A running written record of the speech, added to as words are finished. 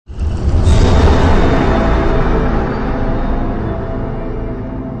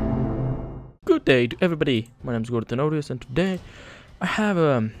day to everybody. My name is Gordoth Enodious, and today I have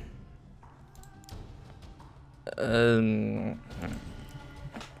I don't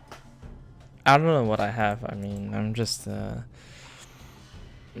know what I have. I mean, I'm just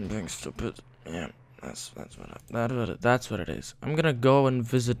being stupid. Yeah, that's what it is. I'm gonna go and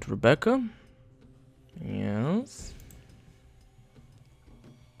visit Rebecca. Yes.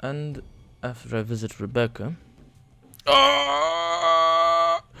 And after I visit Rebecca,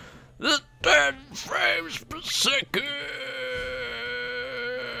 the 10 frames per second,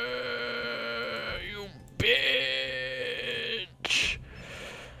 you bitch.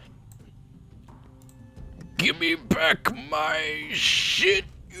 Give me back my shit,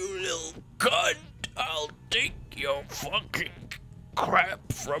 you little cunt. I'll take your fucking crap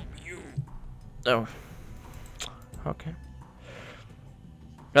from you. Oh. Okay.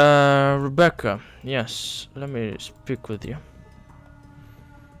 Rebecca, yes, let me speak with you.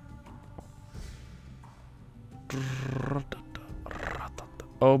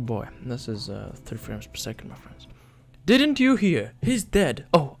 Oh boy, this is 3 frames per second, my friends. Didn't you hear? He's dead.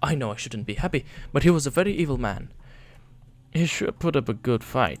 Oh, I know I shouldn't be happy, but he was a very evil man. He sure put up a good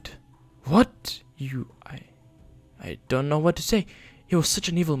fight. What? I don't know what to say. He was such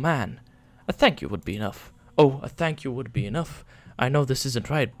an evil man. A thank you would be enough. Oh, a thank you would be enough. I know this isn't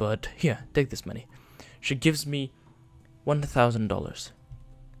right, but here, take this money. She gives me $1,000.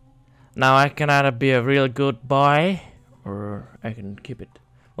 Now I can either be a real good boy, or I can keep it.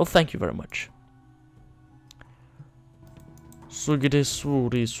 Well, thank you very much. Swiggity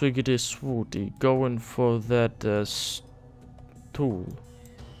swooty, going for that stool.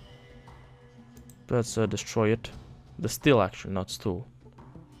 Let's destroy it. The steel, actually, not stool.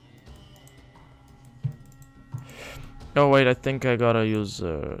 Oh wait, I think I gotta use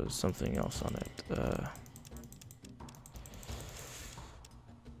something else on it.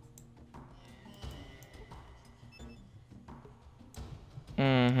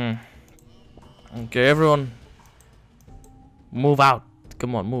 Okay, everyone, move out.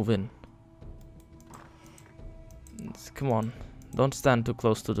 Come on, move in. Come on, don't stand too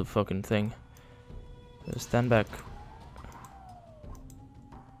close to the fucking thing. Stand back.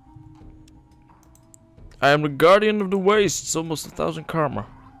 I am the guardian of the wastes, almost 1,000 karma.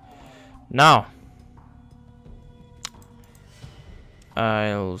 Now,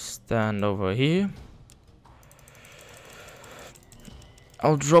 I'll stand over here.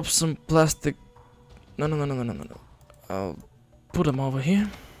 I'll drop some plastic. No. I'll put them over here.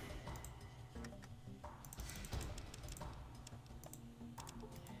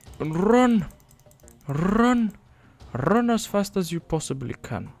 And run as fast as you possibly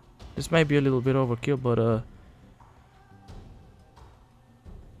can. This may be a little bit overkill, but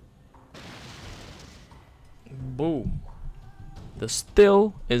boom. The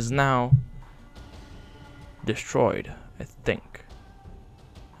still is now destroyed, I think.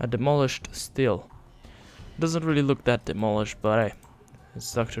 A demolished still. Doesn't really look that demolished, but hey,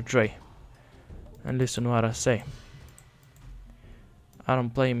 it's Dr. Dre. And listen to what I say. I don't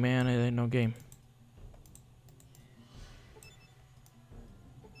play, man, it ain't no game.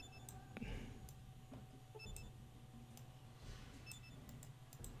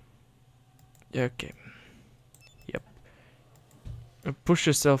 Okay. Yep. Push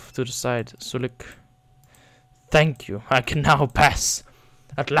yourself to the side, Sulik. Thank you. I can now pass.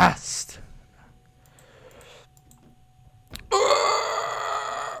 At last.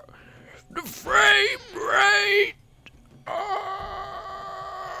 The frame rate.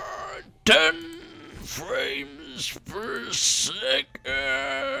 10 frames per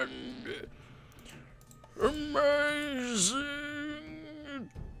second. Amazing.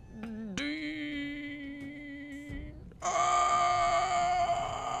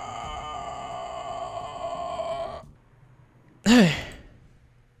 Hey,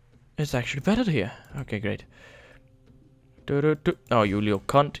 it's actually better here. Okay, great. Oh, you little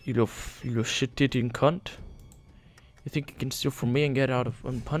cunt, you little shit-eating cunt. You think you can steal from me and get out of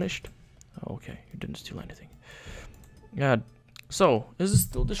unpunished? Oh, okay, you didn't steal anything. Yeah. So, is it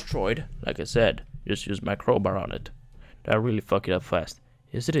still destroyed? Like I said, just use my crowbar on it. That'll really fuck it up fast.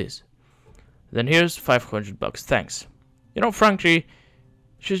 Yes, it is. Then here's $500. Thanks. You know, frankly,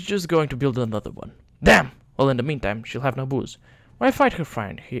 she's just going to build another one. Damn! Well, in the meantime, she'll have no booze. Why fight her,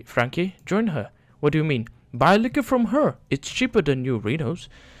 Frankie? Join her. What do you mean? Buy liquor from her. It's cheaper than you Reno's,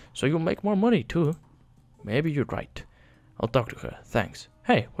 so you'll make more money, too. Maybe you're right. I'll talk to her. Thanks.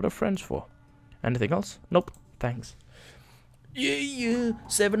 Hey, what are friends for? Anything else? Nope. Thanks. Yeah.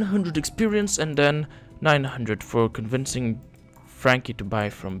 700 experience and then 900 for convincing Frankie to buy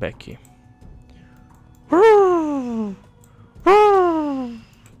from Becky.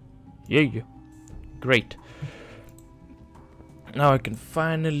 Yeah. great. Now I can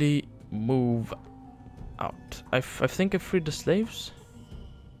finally move out. I think I freed the slaves.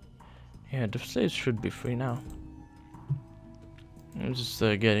 Yeah, the slaves should be free now. I'm just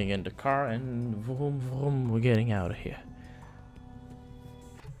getting in the car and vroom vroom, we're getting out of here.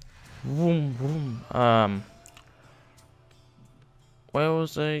 Vroom vroom. Where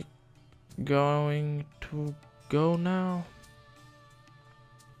was I going to go now?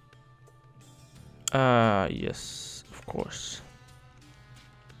 Yes, of course.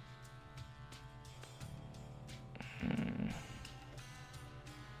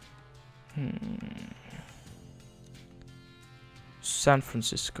 San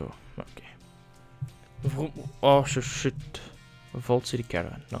Francisco. Okay. Oh shit. Vault City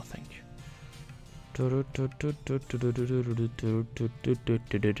Caravan. No, thank you.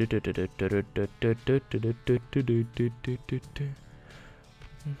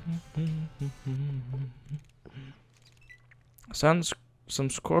 Some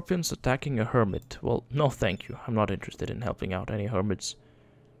scorpions attacking a hermit. Well, no, thank you. I'm not interested in helping out any hermits.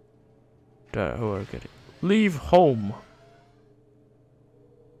 Who are getting leave home.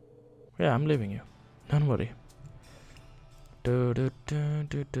 Yeah, I'm leaving you. Don't worry. Na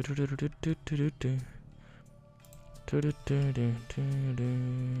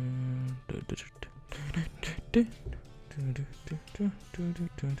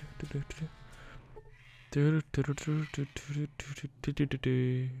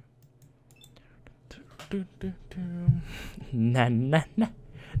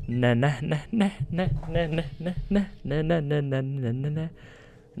na na na na na na na na na na na na na na na na.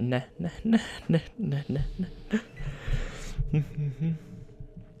 Nah, nah, nah, nah, nah, nah, nah.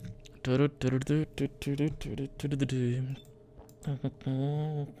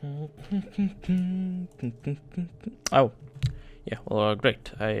 Oh, yeah, well,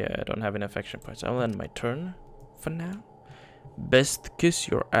 great. I don't have enough action points. I'll end my turn for now. Best kiss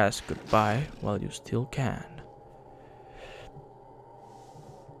your ass goodbye while you still can.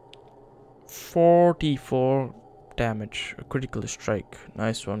 44 damage, a critical strike.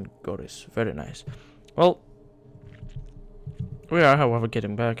 Nice one, Gordoth. Very nice. Well, we are, however,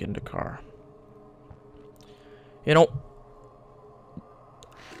 getting back in the car. You know,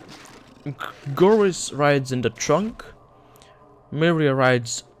 Gordoth rides in the trunk. Miria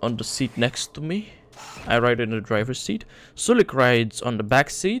rides on the seat next to me. I ride in the driver's seat. Sulik rides on the back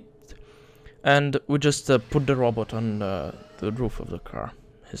seat. And we just put the robot on the roof of the car.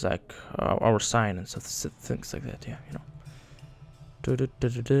 It's like our sign and stuff, things like that, yeah, you know.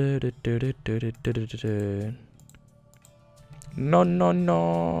 No, no,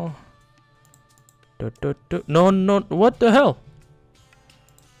 no. No, no, what the hell?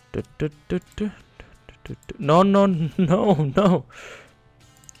 No, no, no, no.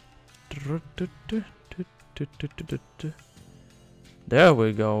 There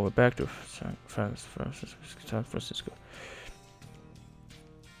we go, we're back to San Francisco.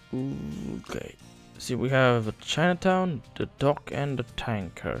 Okay, see, we have a Chinatown, the dock, and the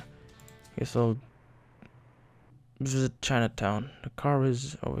tanker. Guess I'll visit Chinatown. The car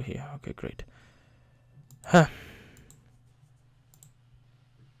is over here. Okay, great. Huh.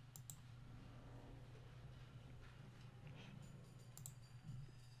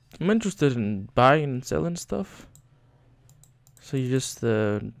 I'm interested in buying and selling stuff. So you just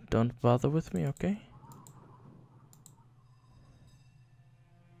don't bother with me, okay?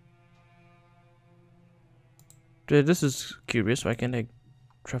 This is curious. Why can't I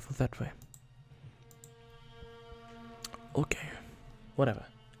travel that way? Okay, whatever.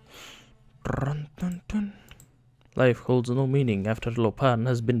 Life holds no meaning after Lopan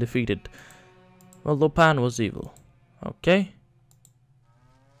has been defeated. Well, Lopan was evil. Okay?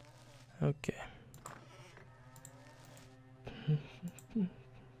 Okay.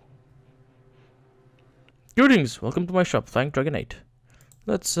 Greetings! Welcome to my shop, Thank Dragonate.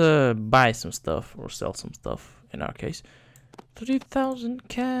 Let's buy some stuff, or sell some stuff. In our case, 3,000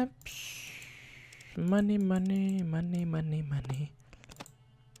 caps. Money, money, money, money, money.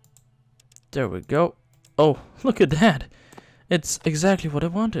 There we go. Oh, look at that. It's exactly what I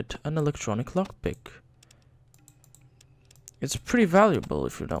wanted. An electronic lockpick. It's pretty valuable,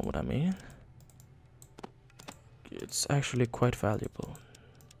 if you know what I mean. It's actually quite valuable.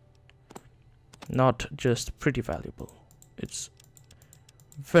 Not just pretty valuable. It's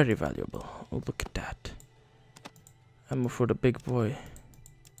very valuable. Oh, look at that. Ammo for the big boy.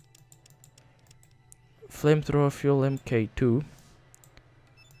 Flamethrower fuel MK2.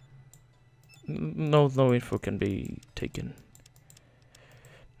 No info can be taken.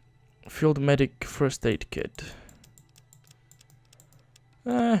 Field medic first aid kit.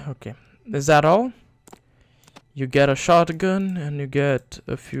 Okay. Is that all? You get a shotgun and you get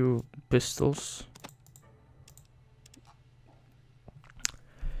a few pistols.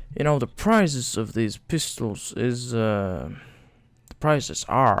 You know, the prices of these pistols is the prices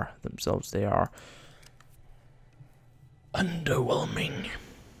are themselves, they are underwhelming.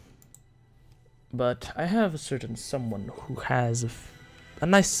 But I have a certain someone who has a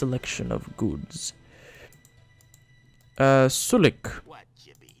nice selection of goods. Sulik.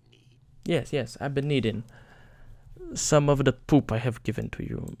 Yes, I've been needing some of the poop I have given to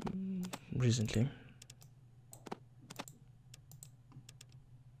you recently.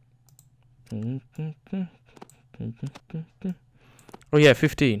 Oh yeah,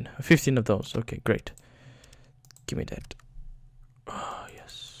 15 of those. Okay, great. Give me that. Oh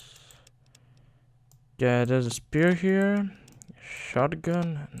yes. Yeah, there's a spear here,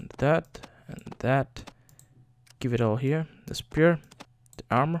 shotgun, and that. Give it all here. The spear, the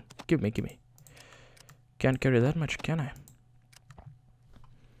armor. Give me. Can't carry that much, can I?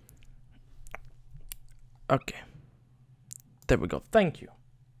 Okay. There we go. Thank you,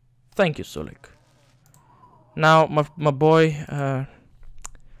 Sulik. Now, my boy,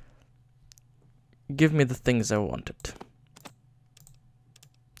 give me the things I wanted.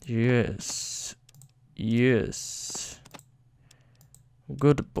 Yes.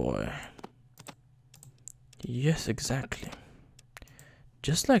 Good boy. Yes, exactly.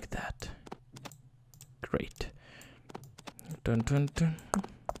 Just like that. Great. Dun dun dun.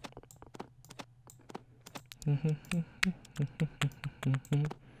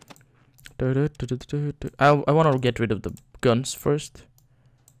 I want to get rid of the guns first.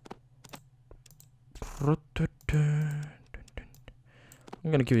 I'm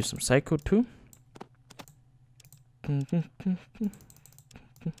gonna give you some psycho too.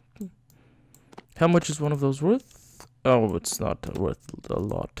 How much is one of those worth? Oh, it's not worth a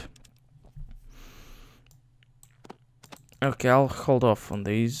lot. Okay, I'll hold off on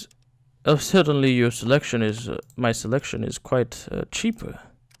these. Certainly your selection is, my selection is quite cheaper.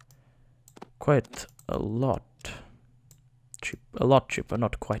 Quite a lot. A lot cheaper,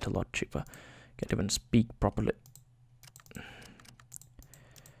 not quite a lot cheaper. Can't even speak properly.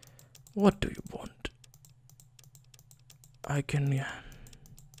 What do you want? I can...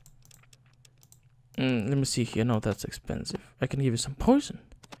 let me see here. No, that's expensive. I can give you some poison.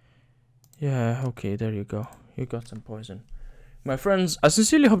 Yeah, okay, there you go. You got some poison. My friends, I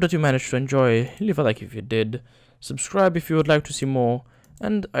sincerely hope that you managed to enjoy. Leave a like if you did. Subscribe if you would like to see more.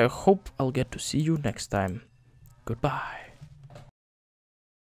 And I hope I'll get to see you next time. Goodbye.